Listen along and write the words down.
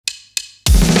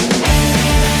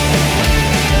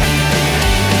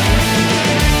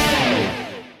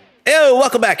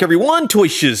welcome back everyone,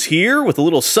 Toyshiz here with a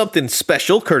little something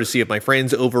special courtesy of my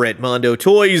friends over at Mondo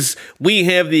Toys. We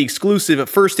have the exclusive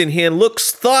first-in-hand looks,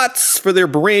 thoughts for their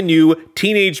brand new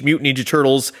Teenage Mutant Ninja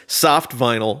Turtles soft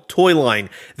vinyl toy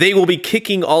line. They will be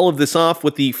kicking all of this off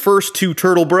with the first two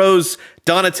Turtle Bros,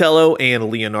 Donatello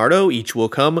and Leonardo. Each will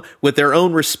come with their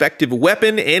own respective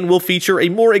weapon and will feature a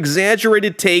more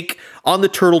exaggerated take on the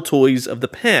Turtle toys of the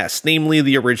past, namely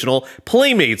the original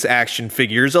Playmates action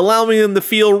figures, allowing them to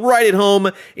feel right at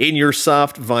home in your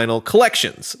soft vinyl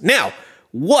collections. Now,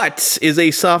 what is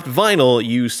a soft vinyl,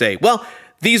 you say? Well,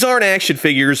 these aren't action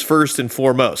figures first and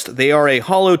foremost. They are a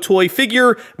hollow toy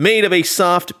figure made of a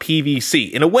soft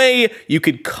PVC. In a way, you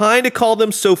could kind of call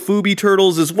them Sofubi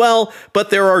turtles as well,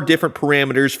 but there are different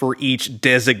parameters for each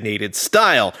designated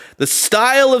style. The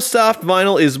style of soft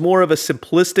vinyl is more of a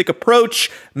simplistic approach,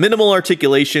 minimal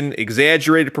articulation,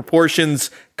 exaggerated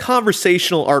proportions,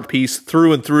 conversational art piece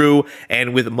through and through,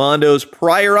 and with Mondo's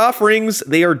prior offerings,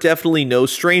 they are definitely no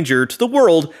stranger to the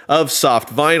world of soft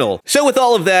vinyl. So with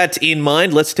all of that in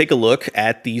mind, let's take a look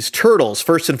at these turtles.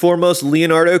 First and foremost,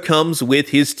 Leonardo comes with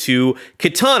his two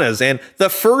katanas, and the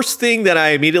first thing that I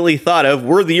immediately thought of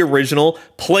were the original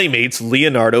Playmates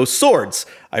Leonardo swords.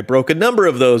 I broke a number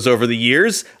of those over the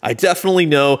years. I definitely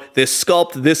know this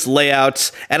sculpt, this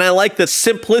layout, and I like the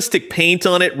simplistic paint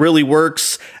on it really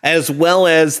works, as well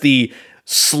as the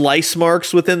slice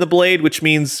marks within the blade, which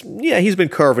means, yeah, he's been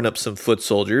carving up some foot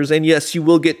soldiers. And yes, you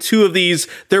will get two of these.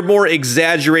 They're more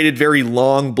exaggerated, very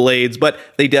long blades, but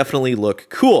they definitely look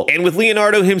cool. And with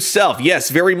Leonardo himself, yes,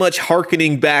 very much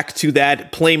harkening back to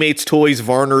that Playmates Toys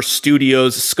Varner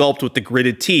Studios sculpt with the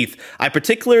gritted teeth. I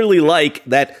particularly like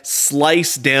that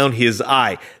slice down his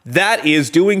eye. That is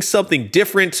doing something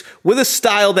different with a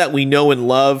style that we know and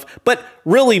love, but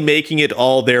really making it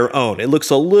all their own. It looks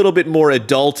a little bit more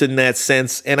adult in that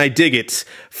sense, and I dig it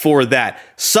for that.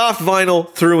 Soft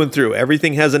vinyl through and through.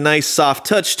 Everything has a nice soft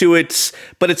touch to it,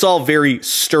 but it's all very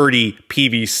sturdy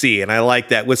PVC, and I like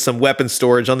that with some weapon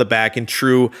storage on the back in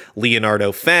true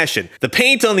Leonardo fashion. The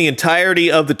paint on the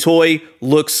entirety of the toy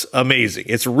looks amazing.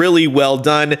 It's really well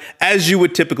done, as you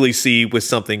would typically see with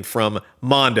something from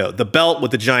Mondo. The belt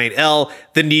with the giant L,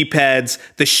 the knee pads,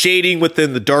 the shading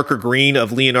within the darker green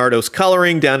of Leonardo's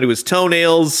coloring down to his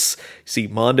toenails. See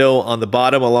Mondo on the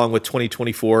bottom along with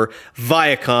 2024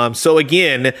 Viacom. So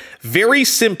again, very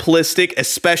simplistic,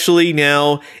 especially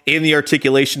now in the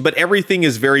articulation, but everything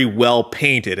is very well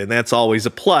painted, and that's always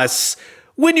a plus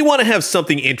when you want to have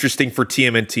something interesting for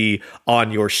TMNT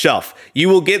on your shelf. You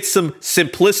will get some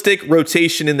simplistic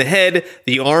rotation in the head.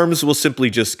 The arms will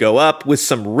simply just go up with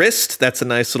some wrist. That's a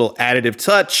nice little additive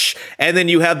touch. And then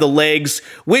you have the legs,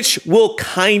 which will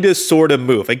kind of sort of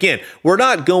move. Again, we're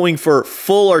not going for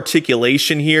full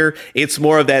articulation here. It's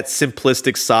more of that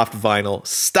simplistic soft vinyl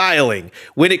styling.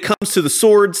 When it comes to the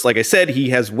swords, like I said, he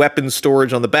has weapon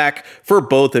storage on the back for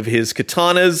both of his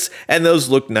katanas, and those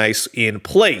look nice in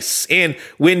place. And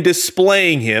when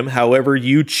displaying him, however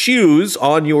you choose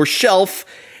on your shelf,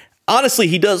 honestly,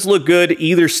 he does look good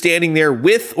either standing there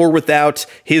with or without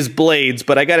his blades,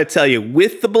 but I gotta tell you,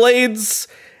 with the blades,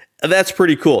 that's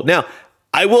pretty cool. Now,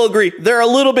 I will agree, they're a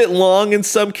little bit long in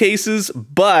some cases,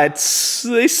 but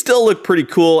they still look pretty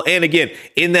cool. And again,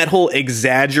 in that whole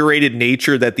exaggerated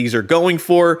nature that these are going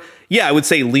for, yeah, I would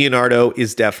say Leonardo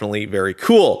is definitely very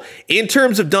cool. In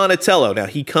terms of Donatello, now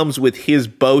he comes with his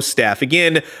bow staff.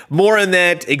 Again, more in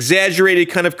that exaggerated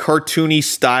kind of cartoony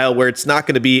style where it's not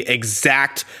going to be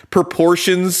exact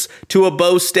proportions to a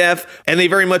bow staff, and they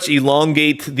very much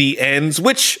elongate the ends,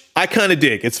 which I kind of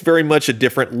dig. It's very much a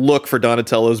different look for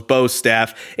Donatello's bow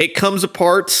staff. It comes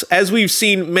apart, as we've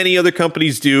seen many other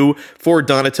companies do for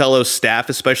Donatello's staff,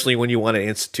 especially when you want to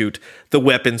institute the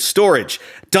weapon storage.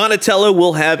 Donatello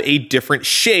will have a different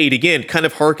shade, again, kind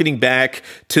of harkening back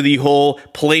to the whole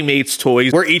Playmates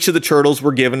toys, where each of the turtles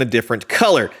were given a different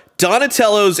color.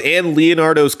 Donatello's and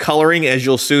Leonardo's coloring, as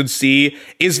you'll soon see,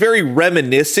 is very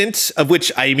reminiscent, of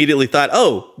which I immediately thought,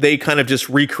 oh, they kind of just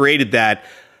recreated that.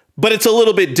 But it's a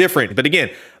little bit different. But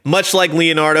again, much like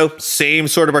Leonardo, same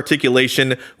sort of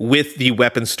articulation with the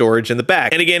weapon storage in the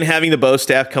back. And again, having the bow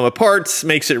staff come apart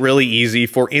makes it really easy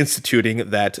for instituting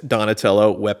that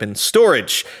Donatello weapon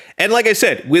storage. And like I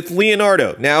said, with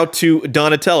Leonardo, now to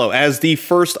Donatello as the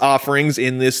first offerings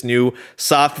in this new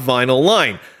soft vinyl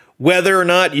line. Whether or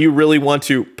not you really want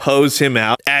to pose him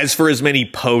out, as for as many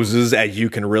poses as you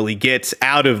can really get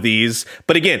out of these.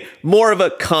 But again, more of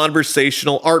a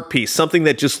conversational art piece, something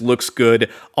that just looks good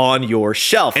on your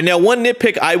shelf. And now one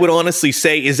nitpick I would honestly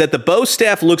say is that the bow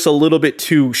staff looks a little bit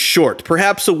too short,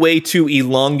 perhaps a way to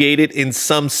elongate it in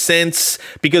some sense,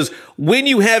 because When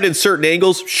you have it in certain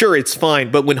angles, sure, it's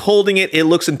fine, but when holding it, it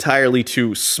looks entirely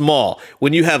too small.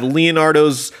 When you have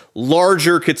Leonardo's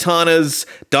larger katanas,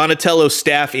 Donatello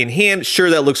staff in hand,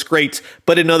 sure, that looks great,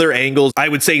 but in other angles, I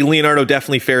would say Leonardo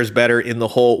definitely fares better in the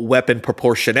whole weapon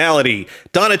proportionality.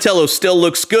 Donatello still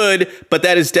looks good, but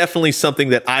that is definitely something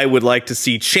that I would like to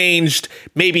see changed.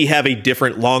 Maybe have a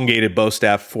different elongated bow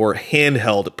staff for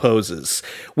handheld poses.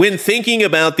 When thinking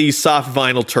about these soft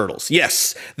vinyl turtles,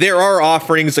 yes, there are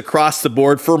offerings across the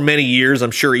board for many years.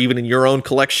 I'm sure even in your own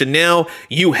collection now,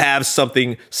 you have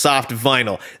something soft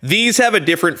vinyl. These have a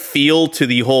different feel to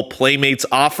the whole Playmates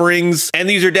offerings, and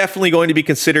these are definitely going to be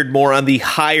considered more on the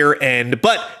higher end,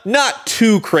 but not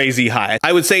too crazy high.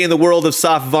 I would say in the world of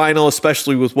soft vinyl,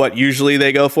 especially with what usually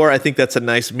they go for, I think that's a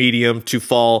nice medium to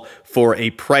fall for a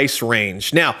price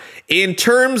range. Now, in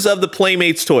terms of the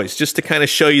Playmates toys, just to kind of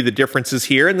show you the differences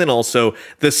here, and then also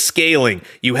the scaling,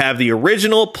 you have the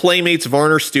original Playmates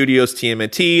Warner Studios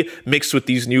TMNT mixed with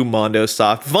these new Mondo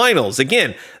soft vinyls.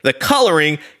 Again, the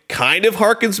coloring kind of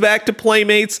harkens back to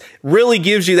Playmates, really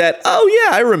gives you that, oh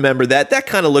yeah, I remember that. That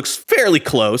kind of looks fairly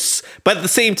close, but at the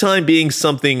same time being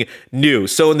something new.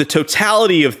 So in the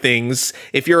totality of things,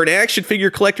 if you're an action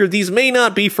figure collector, these may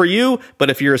not be for you, but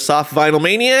if you're a soft vinyl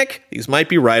maniac, these might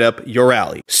be right up your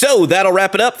alley. So that'll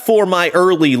wrap it up for my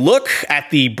early look at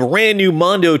the brand new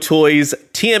Mondo Toys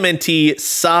TMNT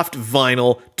Soft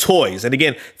Vinyl Toys. And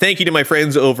again, thank you to my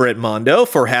friends over at Mondo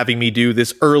for having me do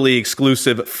this early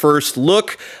exclusive first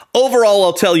look. Overall,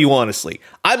 I'll tell you honestly,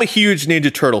 I'm a huge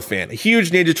Ninja Turtle fan, a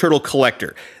huge Ninja Turtle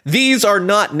collector. These are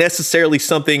not necessarily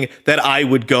something that I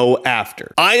would go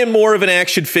after. I am more of an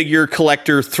action figure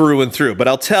collector through and through, but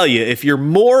I'll tell you, if you're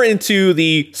more into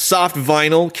the soft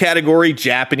vinyl category,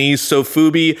 Japanese,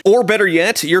 sofubi, or better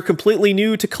yet, you're completely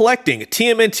new to collecting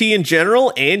TMNT in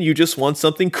general, and you just want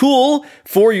something cool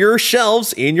for your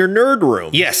shelves in your nerd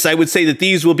room. Yes, I would say that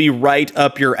these will be right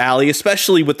up your alley,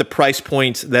 especially with the price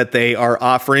point that they are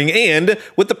offering, and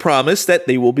with the promise that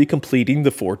they will be completing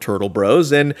the 4 Turtle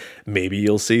Bros, and maybe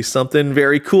you'll see something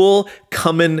very cool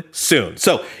coming soon.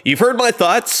 So, you've heard my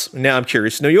thoughts, now I'm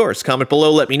curious to know yours. Comment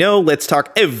below, let me know. Let's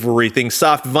talk everything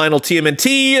soft vinyl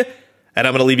TMNT, and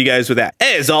I'm going to leave you guys with that.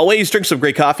 As always, drink some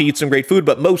great coffee, eat some great food,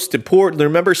 but most importantly,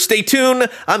 remember, stay tuned.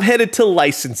 I'm headed to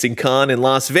Licensing Con in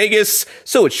Las Vegas,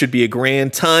 so it should be a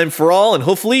grand time for all, and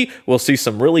hopefully we'll see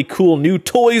some really cool new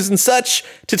toys and such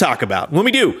to talk about. When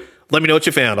we do, let me know what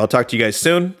you found. I'll talk to you guys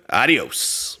soon.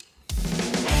 Adios.